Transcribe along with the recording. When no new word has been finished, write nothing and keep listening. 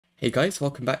Hey guys,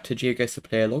 welcome back to Geoguessr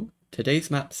Play Along. Today's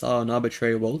maps are an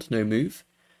arbitrary world, no move,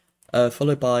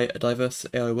 followed by a diverse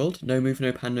AI world, no move,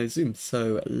 no pan, no zoom.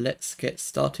 So let's get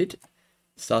started.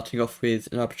 Starting off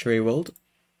with an arbitrary world.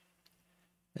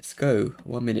 Let's go,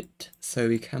 1 minute. So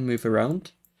we can move around.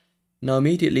 Now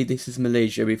immediately this is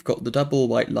Malaysia. We've got the double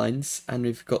white lines and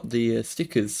we've got the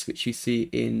stickers which you see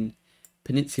in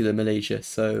Peninsular Malaysia.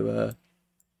 So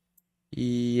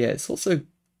yeah, it's also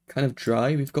kind of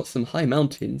dry. We've got some high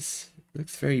mountains. It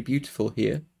looks very beautiful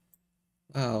here.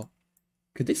 Wow.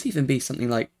 Could this even be something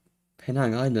like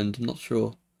Penang Island? I'm not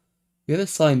sure. We have a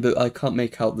sign, but I can't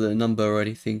make out the number or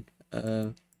anything.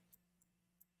 But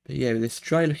yeah, this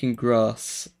dry looking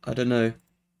grass, I don't know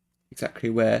exactly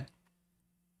where.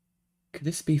 Could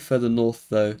this be further north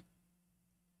though?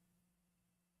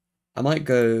 I might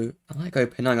go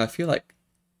Penang. I feel like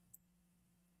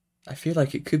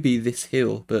it could be this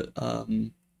hill, but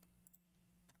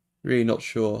really not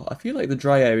sure. I feel like the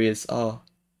dry areas are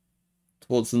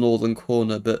towards the northern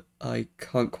corner, but I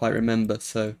can't quite remember,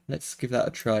 so let's give that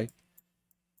a try.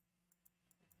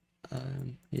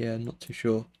 Yeah, not too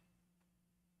sure.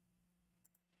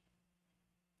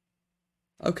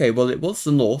 Okay, well it was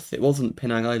the north, it wasn't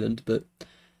Penang Island, but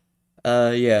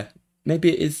yeah, maybe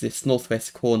it is this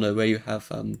northwest corner where you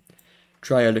have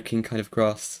drier looking kind of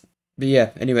grass. But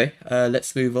yeah, anyway,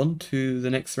 let's move on to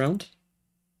the next round.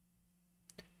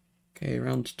 Okay,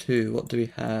 round 2, what do we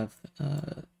have?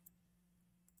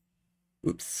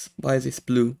 Oops, why is this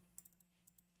blue?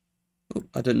 Oh,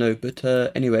 I don't know, but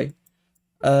anyway.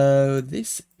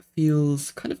 This feels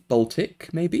kind of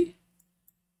Baltic, maybe?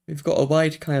 We've got a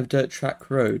wide kind of dirt track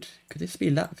road. Could this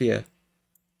be Latvia?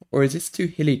 Or is this too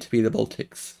hilly to be the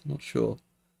Baltics? Not sure.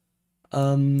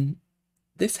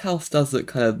 This house does look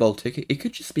kind of Baltic. It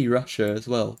could just be Russia as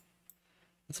well.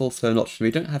 That's also an option. We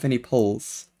don't have any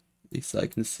poles, at least I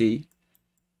can see.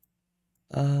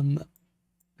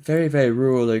 Very, very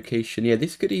rural location. Yeah,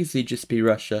 this could easily just be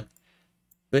Russia.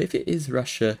 But if it is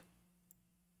Russia,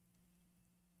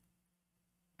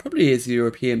 probably is the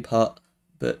European part,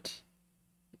 but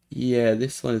yeah,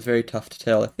 this one is very tough to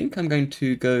tell. I think I'm going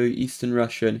to go Eastern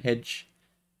Russia and hedge.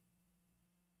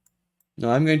 No,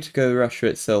 I'm going to go Russia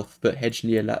itself, but hedge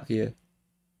near Latvia.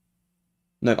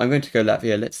 No, I'm going to go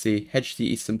Latvia. Let's see. Hedge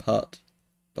the eastern part.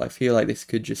 But I feel like this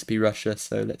could just be Russia,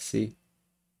 so let's see.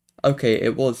 Okay,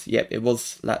 it was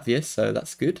Latvia, so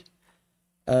that's good.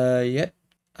 Yep.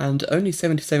 And only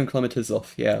 77 kilometers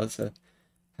off. Yeah, I was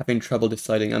having trouble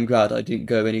deciding. I'm glad I didn't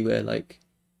go anywhere like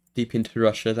deep into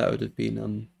Russia. That would have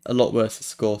been a lot worse a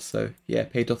score. So yeah,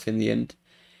 paid off in the end.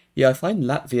 Yeah, I find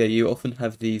Latvia you often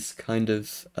have these kind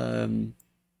of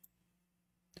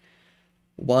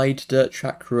wide dirt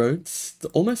track roads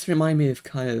that almost remind me of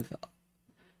kind of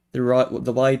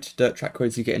the wide dirt track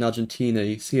roads you get in Argentina.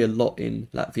 You see a lot in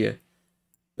Latvia.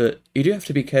 But you do have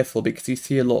to be careful because you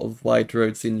see a lot of wide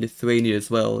roads in Lithuania as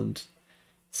well, and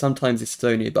sometimes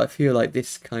Estonia, but I feel like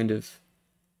this kind of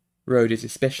road is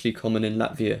especially common in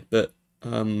Latvia, but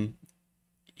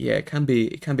yeah, it can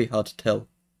be hard to tell.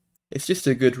 It's just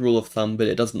a good rule of thumb, but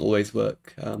it doesn't always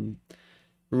work.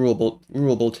 Rural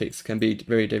Baltics can be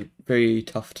very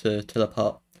tough to tell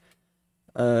apart.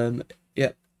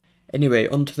 Yeah. Anyway,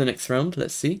 on to the next round.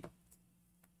 Let's see.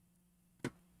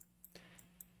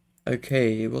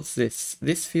 Okay, what's this?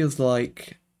 This feels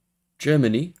like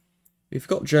Germany. We've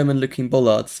got German-looking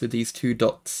bollards with these 2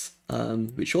 dots,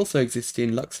 which also exist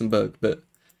in Luxembourg, but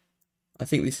I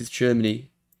think this is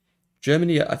Germany.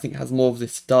 Germany, I think, has more of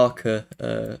this darker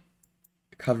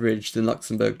coverage than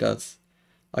Luxembourg does.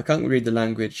 I can't read the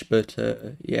language, but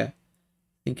yeah, I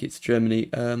think it's Germany.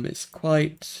 It's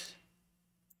quite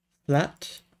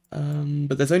flat,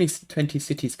 but there's only 20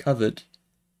 cities covered.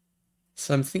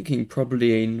 So I'm thinking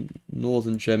probably in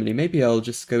northern Germany. Maybe I'll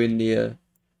just go in the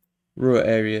Ruhr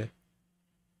area.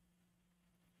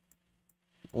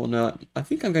 Or no, I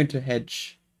think I'm going to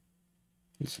hedge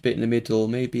just a bit in the middle.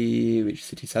 Maybe which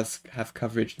cities have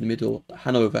coverage in the middle?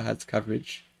 Hanover has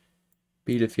coverage.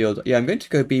 Bielefeld. Yeah, I'm going to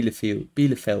go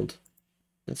Bielefeld.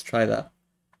 Let's try that.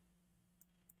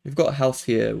 We've got a house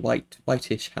here,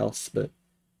 whitish house, but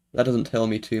that doesn't tell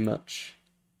me too much.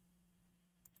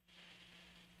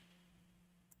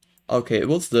 Okay, it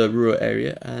was the Ruhr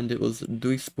area, and it was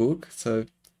Duisburg, so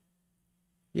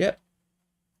yep.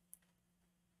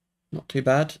 Not too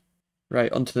bad.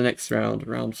 Right, on to the next round,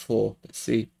 round 4. Let's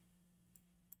see.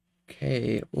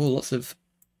 Okay, oh, lots of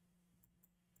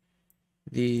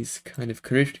these kind of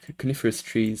coniferous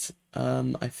trees.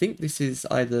 I think this is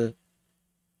either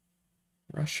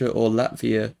Russia or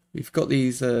Latvia. We've got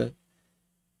these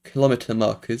kilometer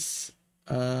markers.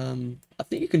 I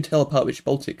think you can tell apart which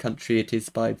Baltic country it is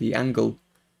by the angle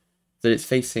that it's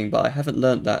facing, but I haven't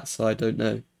learnt that, so I don't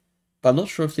know. But I'm not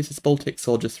sure if this is Baltics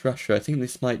or just Russia. I think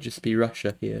this might just be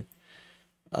Russia here.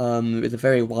 With a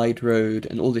very wide road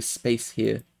and all this space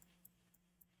here.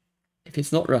 If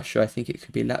it's not Russia, I think it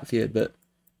could be Latvia, but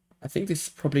I think this is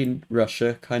probably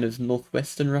Russia. Kind of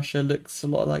northwestern Russia looks a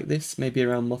lot like this, maybe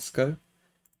around Moscow.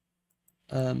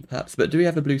 Perhaps. But do we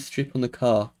have a blue strip on the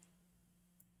car?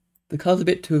 The car's a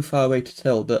bit too far away to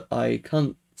tell, but I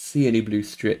can't see any blue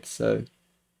strips, so...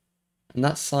 And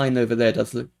that sign over there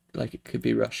does look like it could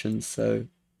be Russian, so...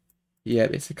 Yeah,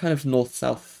 it's a kind of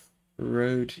north-south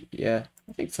road. Yeah,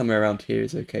 I think somewhere around here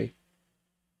is okay.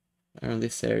 Around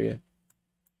this area.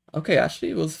 Okay,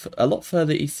 actually it was a lot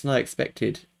further east than I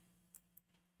expected.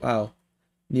 Wow.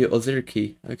 Near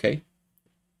Ozyrki, okay.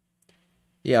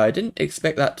 Yeah, I didn't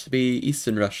expect that to be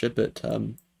Eastern Russia, but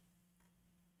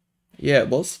yeah, it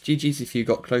was. GG's if you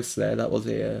got close there. That was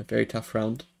a very tough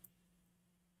round.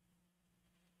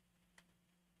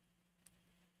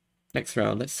 Next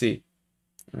round, let's see.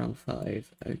 Round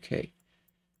 5, okay.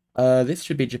 This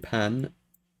should be Japan.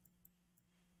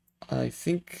 I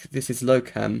think this is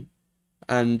Lokam,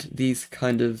 and these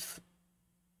kind of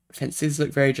fences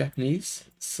look very Japanese.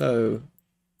 So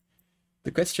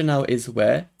the question now is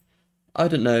where? I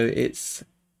don't know, it's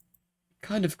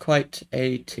kind of quite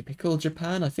a typical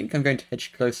Japan. I think I'm going to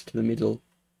hedge closer to the middle.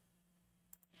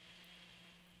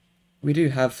 We do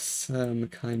have some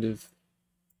kind of...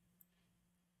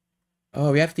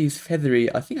 Oh, we have these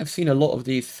feathery... I think I've seen a lot of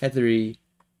these feathery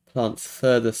plants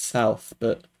further south,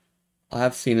 but I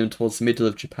have seen them towards the middle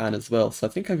of Japan as well. So I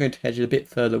think I'm going to hedge a bit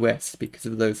further west because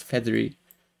of those feathery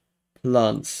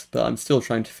plants, but I'm still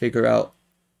trying to figure out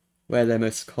where they're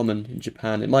most common in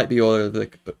Japan. It might be all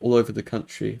over the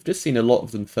country. I've just seen a lot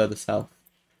of them further south.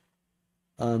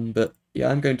 But yeah,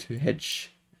 I'm going to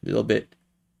hedge a little bit.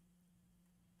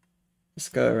 Let's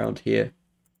go around here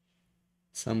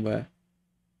somewhere.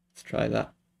 Let's try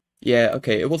that. Yeah,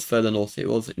 okay, it was further north. It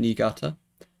was Niigata.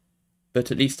 But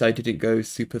at least I didn't go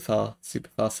super far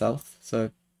south.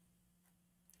 So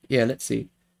yeah, let's see.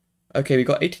 Okay, we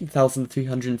got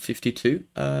 18,352.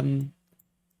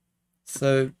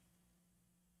 So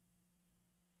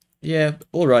yeah,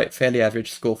 alright, fairly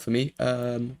average score for me.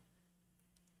 Latvia,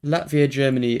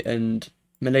 Germany, and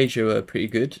Malaysia were pretty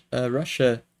good.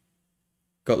 Russia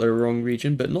got the wrong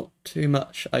region, but not too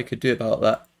much I could do about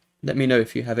that. Let me know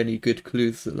if you have any good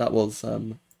clues that was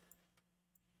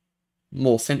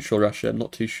more central Russia. I'm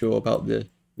not too sure about the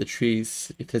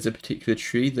trees. If there's a particular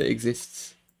tree that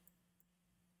exists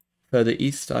further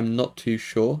east, I'm not too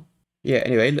sure. Yeah,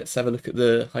 anyway, let's have a look at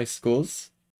the high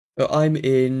scores. So I'm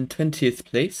in 20th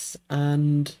place,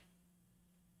 and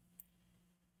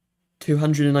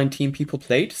 219 people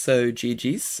played, so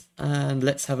GG's. And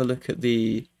let's have a look at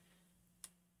the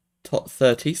top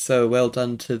 30, so well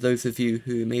done to those of you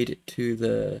who made it to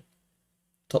the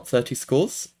top 30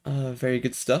 scores. Very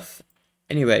good stuff.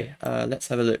 Anyway, let's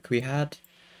have a look. We had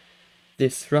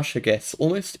this Russia guess.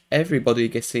 Almost everybody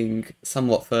guessing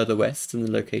somewhat further west than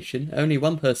the location. Only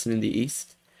one person in the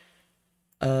east.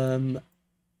 But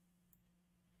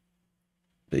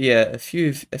yeah, a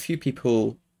few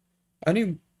people.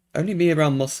 Only me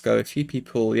around Moscow. A few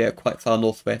people, yeah, quite far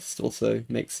northwest also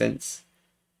makes sense.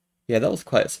 Yeah, that was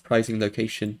quite a surprising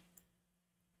location.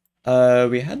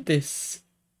 We had this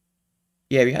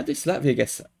Latvia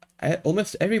guess.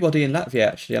 Almost everybody in Latvia,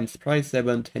 actually. I'm surprised there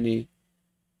weren't any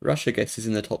Russia guesses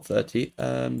in the top 30.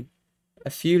 A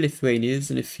few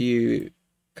Lithuanians and a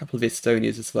couple of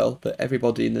Estonians as well, but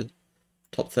everybody in the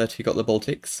top 30 got the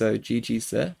Baltics, so GG's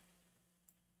there.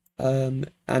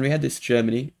 And we had this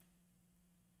Germany.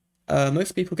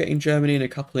 Most people getting Germany and a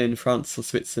couple in France or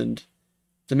Switzerland.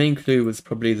 The main clue was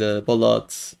probably the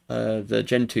bollards, the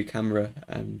Gen 2 camera,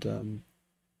 and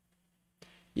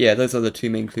yeah, those are the two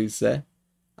main clues there.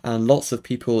 And lots of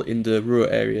people in the rural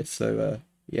area, so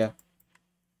yeah.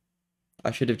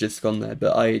 I should have just gone there,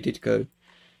 but I did go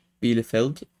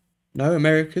Bielefeld. No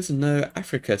Americas and no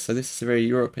Africa, so this is a very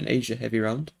Europe and Asia heavy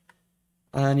round.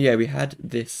 And yeah, we had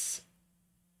this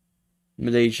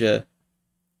Malaysia.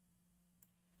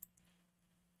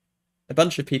 A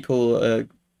bunch of people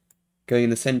going in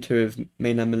the centre of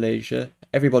mainland Malaysia.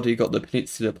 Everybody got the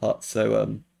peninsular part,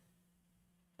 so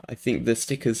I think the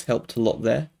stickers helped a lot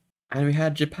there. And we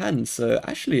had Japan, so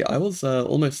actually I was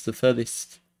almost the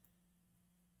furthest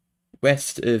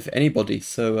west of anybody,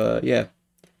 so yeah.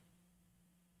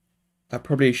 I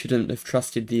probably shouldn't have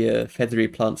trusted the feathery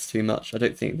plants too much. I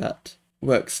don't think that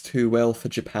works too well for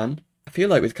Japan. I feel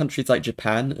like with countries like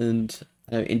Japan and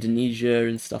Indonesia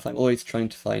and stuff, I'm always trying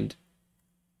to find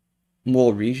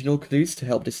more regional clues to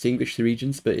help distinguish the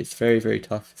regions, but it's very, very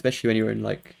tough, especially when you're in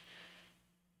like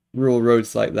rural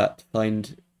roads like that to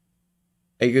find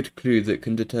a good clue that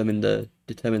can determine the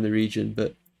region,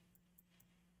 but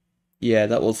yeah,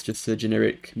 that was just a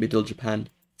generic middle Japan.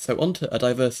 So on to a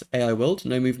diverse AI world,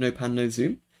 no move, no pan, no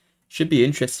zoom. Should be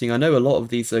interesting. I know a lot of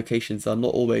these locations are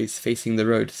not always facing the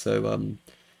road, so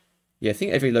yeah, I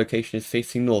think every location is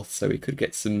facing north, so we could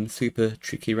get some super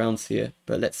tricky rounds here,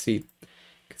 but let's see,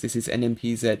 because this is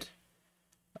NMPZ.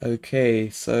 Okay,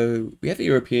 so we have a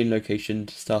European location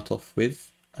to start off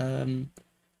with.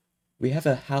 We have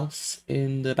a house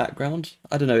in the background.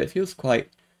 I don't know, it feels quite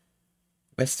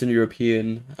Western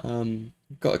European.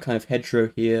 Got a kind of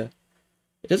hedgerow here.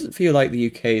 It doesn't feel like the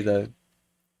UK though.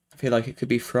 I feel like it could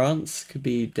be France, could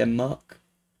be Denmark.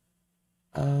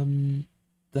 Um,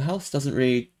 the house doesn't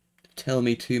really tell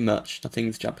me too much.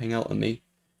 Nothing's jumping out at me.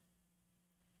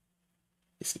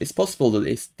 It's possible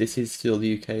that this is still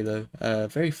the UK though.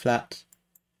 Very flat.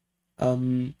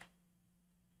 Um,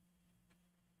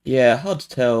 yeah, hard to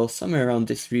tell. Somewhere around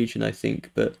this region, I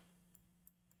think, but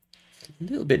a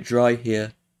little bit dry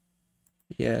here.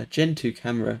 Yeah, Gen 2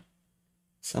 camera.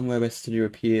 Somewhere Western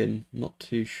European, not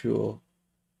too sure.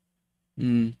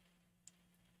 Hmm.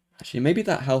 Actually, maybe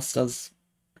that house does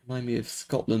remind me of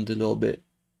Scotland a little bit.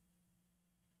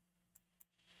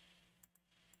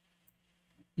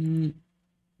 Hmm.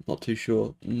 Not too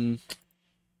sure.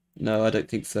 No, I don't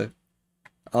think so.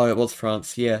 Oh, it was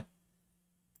France, yeah.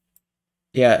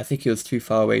 Yeah, I think it was too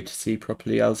far away to see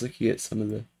properly. I was looking at some of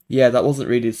the... Yeah, that wasn't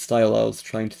really the style I was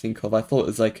trying to think of. I thought it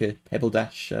was like a Pebble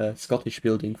Dash Scottish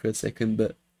building for a second,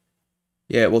 but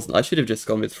yeah, it wasn't. I should have just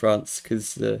gone with France,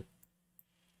 because the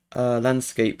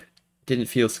landscape didn't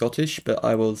feel Scottish, but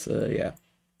I was, yeah,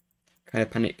 kind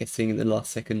of panic guessing in the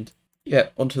last second. Yeah,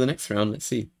 on to the next round. Let's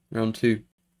see. Round two.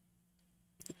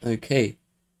 Okay.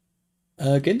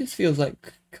 Again, this feels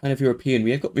like kind of European.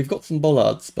 We've got some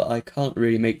bollards, but I can't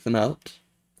really make them out.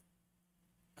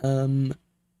 Um,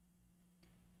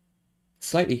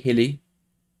 Slightly hilly.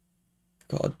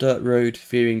 Got a dirt road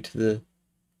veering to the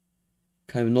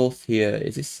kind of north here.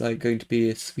 Is this like going to be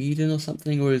a Sweden or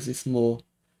something, or is this more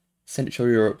Central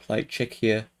Europe, like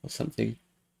Czechia or something?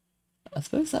 I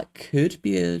suppose that could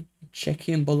be a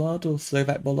Czechian bollard or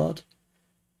Slovak bollard.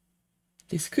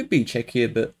 This could be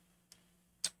Czechia, but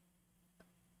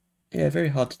yeah, very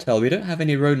hard to tell. We don't have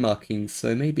any road markings,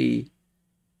 so maybe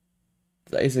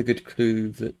that is a good clue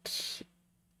that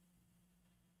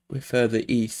we're further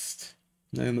east.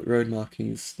 No road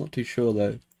markings. Not too sure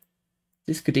though.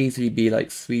 This could easily be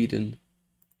like Sweden.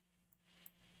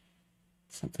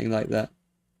 Something like that.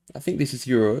 I think this is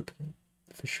Europe,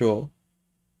 for sure.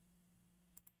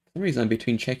 For some reason I'm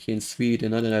between Czechia and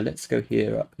Sweden. I don't know. Let's go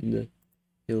here up in the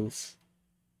hills.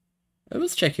 Oh, it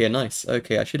was Czechia. Nice.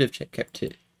 Okay, I should have kept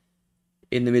it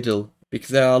in the middle because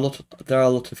there are a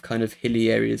lot of kind of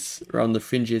hilly areas around the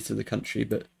fringes of the country.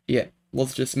 But yeah,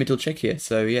 was just middle Czechia.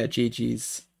 So yeah,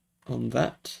 GG's on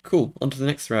that. Cool. On to the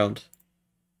next round.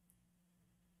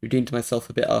 Redeemed myself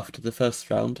a bit after the first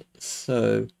round.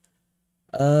 So,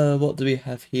 what do we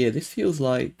have here? This feels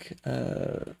like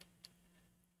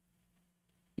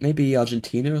maybe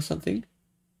Argentina or something.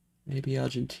 Maybe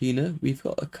Argentina. We've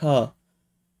got a car.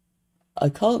 I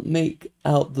can't make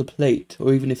out the plate,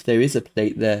 or even if there is a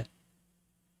plate there.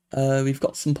 We've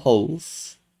got some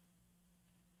poles.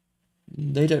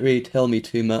 They don't really tell me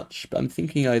too much, but I'm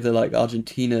thinking either like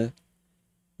Argentina,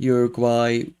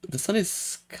 Uruguay. The sun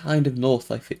is kind of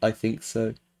north, I think, so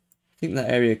I think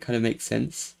that area kind of makes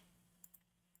sense.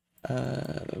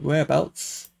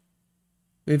 Whereabouts?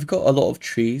 We've got a lot of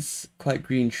trees, quite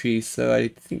green trees, so I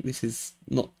think this is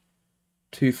not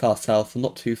too far south or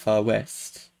not too far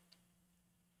west.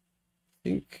 I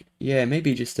think, yeah,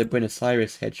 maybe just a Buenos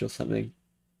Aires hedge or something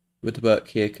would work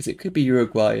here, because it could be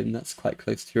Uruguay, and that's quite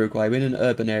close to Uruguay. We're in an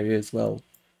urban area as well.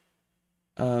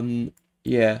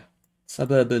 Yeah,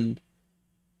 suburban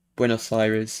Buenos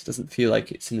Aires doesn't feel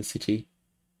like it's in the city.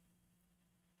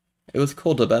 It was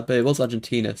Cordoba, but it was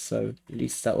Argentina, so at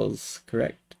least that was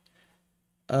correct.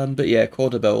 But yeah,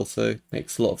 Cordoba also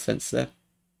makes a lot of sense there.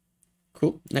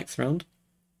 Cool, next round.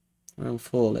 Round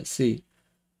four, let's see.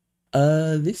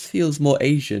 This feels more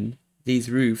Asian.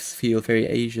 These roofs feel very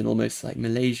Asian, almost like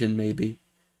Malaysian maybe.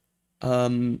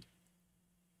 Um,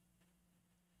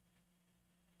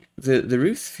 the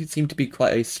roofs seem to be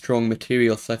quite a strong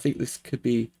material, so I think this could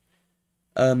be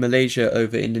Malaysia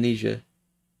over Indonesia,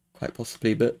 quite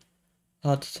possibly, but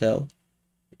hard to tell.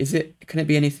 Can it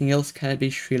be anything else? Can it be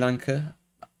Sri Lanka?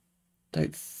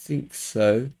 Don't think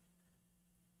so.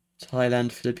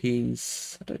 Thailand,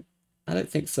 Philippines. I don't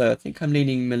think so. I think I'm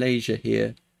leaning Malaysia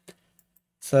here.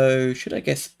 So should I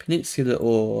guess Peninsula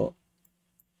or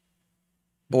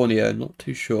Borneo? Not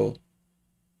too sure.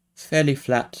 It's fairly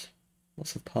flat,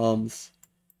 lots of palms.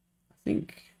 I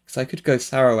think, because I could go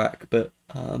Sarawak, but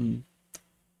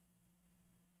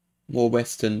more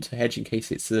western to hedge in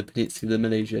case it's the peninsula of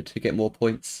Malaysia to get more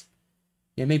points.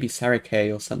 Yeah, maybe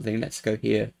Sarikei or something. Let's go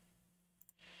here.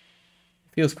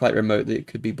 Feels quite remote that it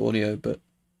could be Borneo, but...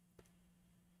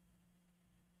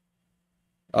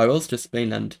 Oh, it was just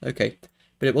mainland. Okay.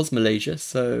 But it was Malaysia,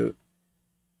 so...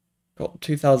 Got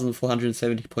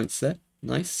 2,470 points there.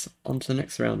 Nice. On to the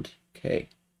next round. Okay.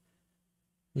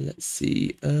 Let's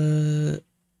see.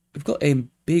 We've got a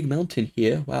big mountain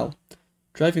here. Wow.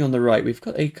 Driving on the right, we've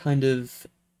got a kind of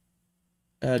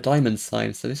diamond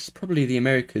sign, so this is probably the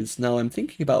Americas. Now, I'm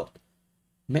thinking about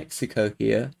Mexico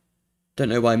here. Don't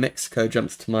know why Mexico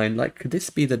jumps to mind. Like, could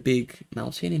this be the big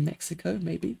mountain in Mexico,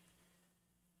 maybe?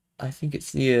 I think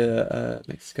it's near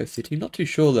Mexico City. Not too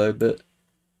sure, though, but...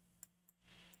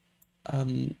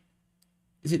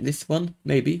 is it this one?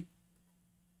 Maybe.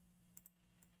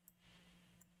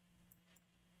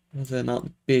 There's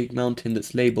a big mountain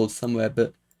that's labeled somewhere,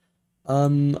 but...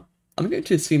 I'm going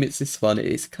to assume it's this one.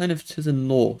 It's kind of to the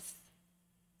north.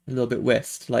 A little bit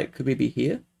west. Like, could we be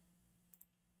here?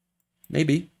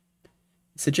 Maybe.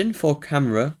 It's a Gen 4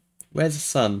 camera. Where's the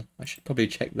sun? I should probably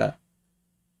check that.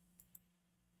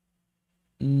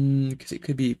 Because it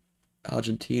could be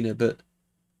Argentina, but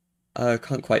I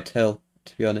can't quite tell,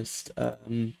 to be honest.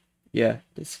 Yeah,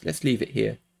 let's leave it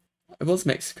here. It was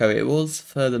Mexico. It was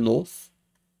further north.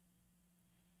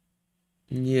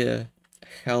 Yeah,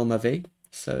 Chalmave.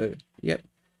 So, yep.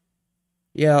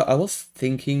 Yeah, I was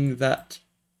thinking that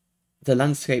the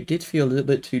landscape did feel a little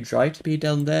bit too dry to be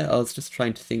down there. I was just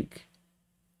trying to think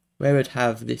where would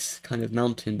have this kind of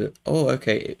mountain, but oh,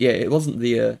 okay, yeah, it wasn't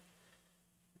it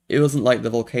wasn't like the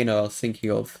volcano I was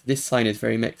thinking of. This sign is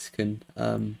very Mexican.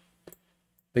 But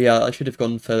yeah, I should have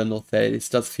gone further north there. This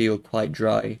does feel quite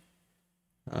dry.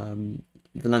 The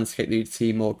landscape that you'd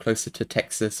see more closer to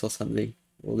Texas or something,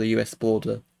 or the US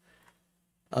border.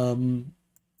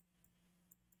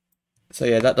 So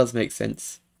yeah, that does make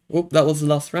sense. Oh, that was the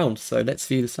last round, so let's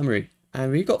view the summary.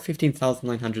 And we got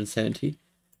 15,970.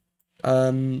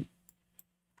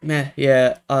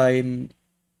 Yeah, I'm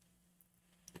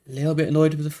a little bit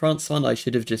annoyed with the France one. I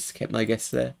should have just kept my guess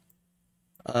there.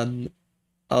 I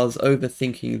was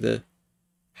overthinking the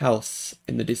house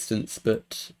in the distance,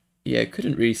 but yeah,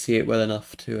 couldn't really see it well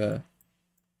enough to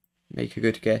make a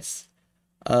good guess.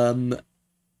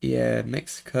 Yeah,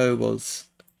 Mexico was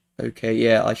okay.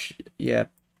 Yeah, yeah.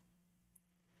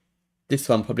 This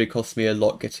one probably cost me a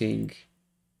lot getting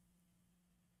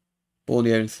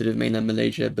Borneo instead of mainland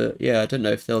Malaysia, but yeah, I don't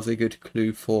know if there was a good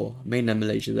clue for mainland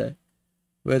Malaysia there.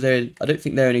 I don't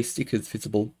think there are any stickers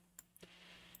visible,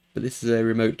 but this is a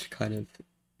remote kind of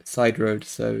side road,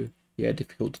 so yeah,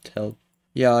 difficult to tell.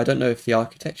 Yeah, I don't know if the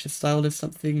architecture style is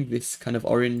something. This kind of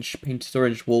orange, painted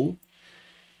orange wall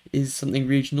is something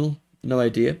regional. No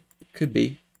idea. Could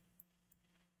be.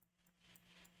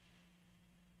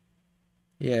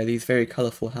 Yeah, these very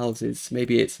colourful houses.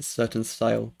 Maybe it's a certain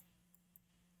style.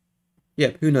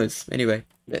 Yeah, who knows? Anyway,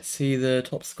 let's see the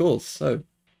top scores. So,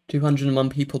 201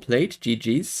 people played,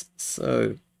 GG's.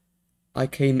 So, I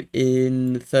came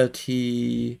in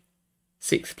 36th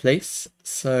place.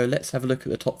 So, let's have a look at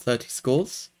the top 30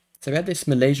 scores. So, we had this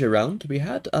Malaysia round. We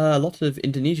had a lot of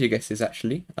Indonesia guesses,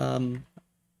 actually.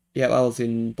 Yeah, I was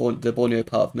in the Borneo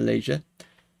part of Malaysia.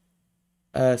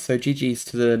 So, GG's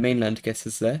to the mainland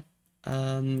guesses there.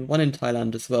 One in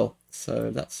Thailand as well.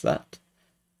 So, that's that.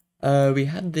 We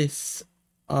had this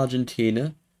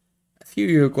Argentina, a few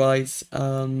Uruguays,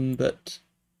 but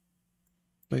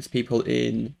most people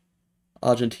in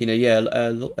Argentina. Yeah,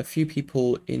 a few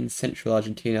people in central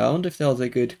Argentina. I wonder if there was a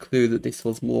good clue that this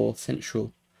was more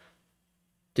central.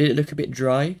 Did it look a bit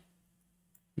dry?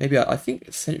 Maybe I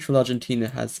think central Argentina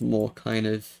has more kind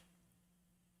of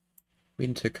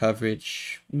winter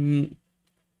coverage.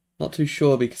 Not too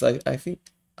sure because I think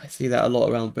I see that a lot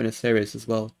around Buenos Aires as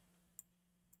well.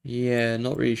 Yeah,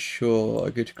 not really sure a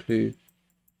good clue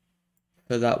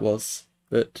for that was.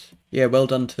 But yeah, well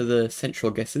done to the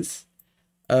central guesses.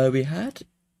 We had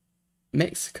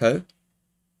Mexico.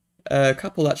 A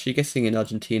couple actually guessing in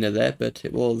Argentina there, but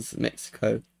it was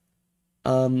Mexico.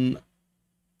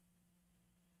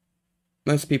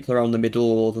 Most people are on the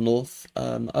middle or the north.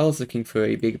 I was looking for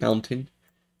a big mountain.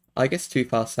 I guess too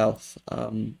far south.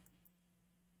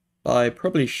 I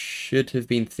probably should have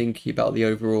been thinking about the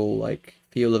overall like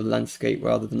feel of the landscape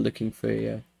rather than looking for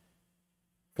a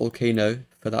volcano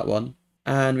for that one.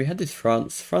 And we had this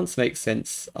France. France makes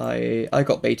sense. I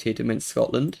got baited and went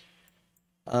Scotland.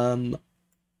 Yeah,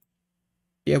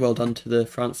 well done to the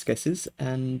France guesses.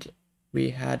 And we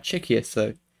had Czechia,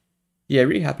 so yeah,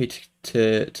 really happy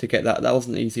to get that. That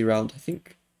wasn't an easy round. I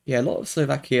think, yeah, a lot of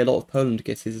Slovakia, a lot of Poland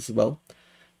guesses as well.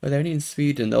 But they're only in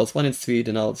Sweden. There was one in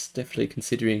Sweden. I was definitely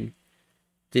considering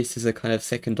this as a kind of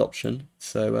second option.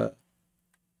 So,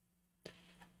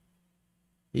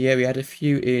 yeah, we had a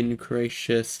few in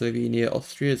Croatia, Slovenia,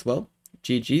 Austria as well.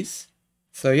 GG's.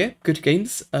 So yeah, good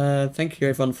games. Thank you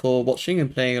everyone for watching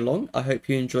and playing along. I hope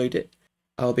you enjoyed it.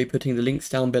 I'll be putting the links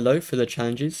down below for the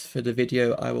challenges for the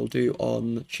video I will do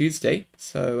on Tuesday.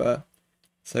 So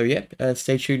yeah,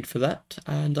 stay tuned for that,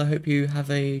 and I hope you have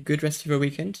a good rest of your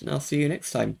weekend, and I'll see you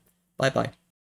next time. Bye bye.